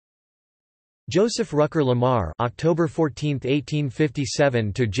Joseph Rucker Lamar (October 14,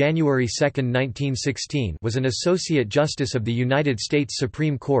 1857 to January 2, 1916) was an Associate Justice of the United States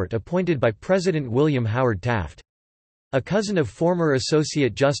Supreme Court appointed by President William Howard Taft. A cousin of former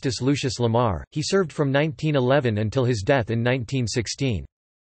Associate Justice Lucius Lamar, he served from 1911 until his death in 1916.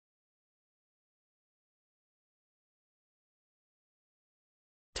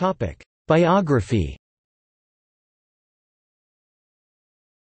 Biography.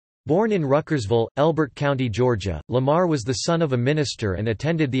 Born in Ruckersville, Elbert County, Georgia, Lamar was the son of a minister and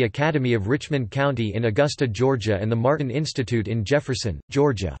attended the Academy of Richmond County in Augusta, Georgia and the Martin Institute in Jefferson,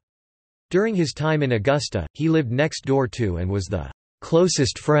 Georgia. During his time in Augusta, he lived next door to and was the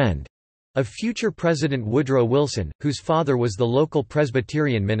closest friend of future President Woodrow Wilson, whose father was the local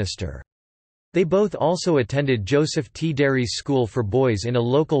Presbyterian minister. They both also attended Joseph T. Derry's School for Boys in a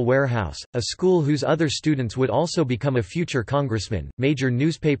local warehouse, a school whose other students would also become a future congressman, major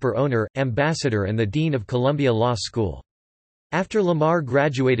newspaper owner, ambassador and the dean of Columbia Law School. After Lamar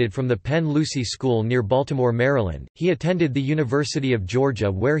graduated from the Penn Lucy School near Baltimore, Maryland, he attended the University of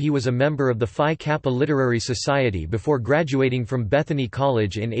Georgia where he was a member of the Phi Kappa Literary Society before graduating from Bethany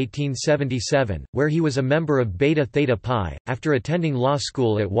College in 1877, where he was a member of Beta Theta Pi. After attending law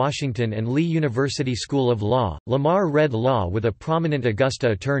school at Washington and Lee University School of Law, Lamar read law with a prominent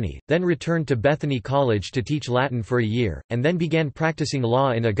Augusta attorney, then returned to Bethany College to teach Latin for a year, and then began practicing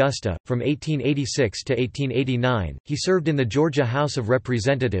law in Augusta. From 1886 to 1889, he served in the Georgia House of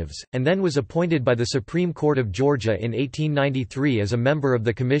Representatives, and then was appointed by the Supreme Court of Georgia in 1893 as a member of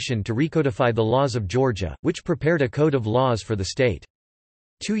the Commission to Recodify the Laws of Georgia, which prepared a code of laws for the state.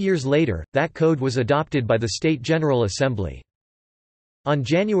 2 years later, that code was adopted by the State General Assembly. On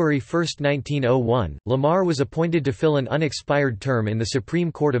January 1, 1901, Lamar was appointed to fill an unexpired term in the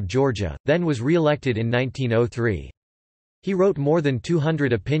Supreme Court of Georgia, then was re-elected in 1903. He wrote more than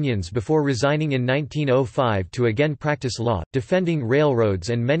 200 opinions before resigning in 1905 to again practice law, defending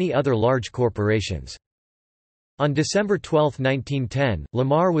railroads and many other large corporations. On December 12, 1910,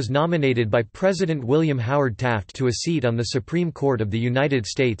 Lamar was nominated by President William Howard Taft to a seat on the Supreme Court of the United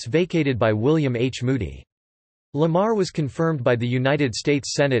States vacated by William H. Moody. Lamar was confirmed by the United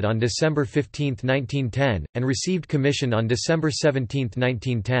States Senate on December 15, 1910, and received commission on December 17,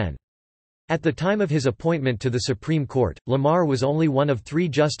 1910. At the time of his appointment to the Supreme Court, Lamar was only one of 3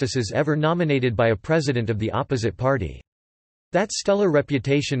 justices ever nominated by a president of the opposite party. That stellar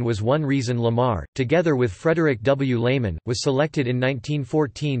reputation was one reason Lamar, together with Frederick W. Lehman, was selected in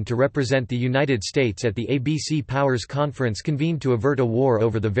 1914 to represent the United States at the ABC Powers Conference convened to avert a war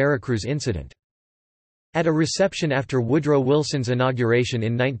over the Veracruz incident. At a reception after Woodrow Wilson's inauguration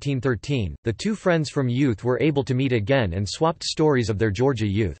in 1913, the two friends from youth were able to meet again and swapped stories of their Georgia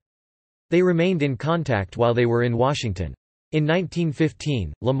youth. They remained in contact while they were in Washington. In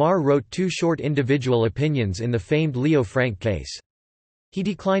 1915, Lamar wrote 2 short individual opinions in the famed Leo Frank case. He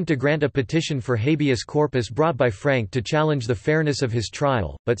declined to grant a petition for habeas corpus brought by Frank to challenge the fairness of his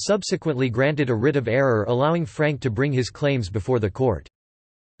trial, but subsequently granted a writ of error allowing Frank to bring his claims before the court.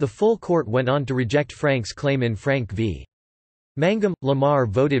 The full court went on to reject Frank's claim in Frank v. Mangum. Lamar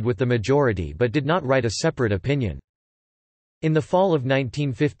voted with the majority but did not write a separate opinion. In the fall of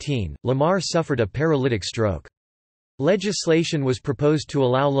 1915, Lamar suffered a paralytic stroke. Legislation was proposed to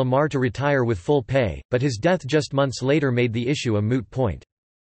allow Lamar to retire with full pay, but his death just months later made the issue a moot point.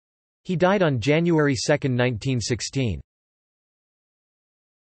 He died on January 2, 1916.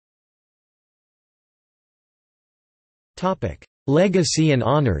 Legacy and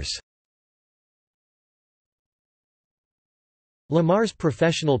honors. Lamar's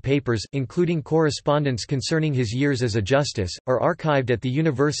professional papers, including correspondence concerning his years as a justice, are archived at the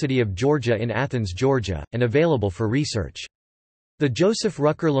University of Georgia in Athens, Georgia, and available for research. The Joseph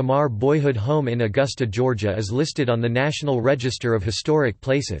Rucker Lamar Boyhood Home in Augusta, Georgia is listed on the National Register of Historic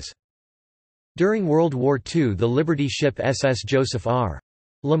Places. During World War II, the Liberty ship SS Joseph R.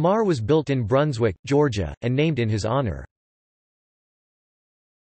 Lamar was built in Brunswick, Georgia, and named in his honor.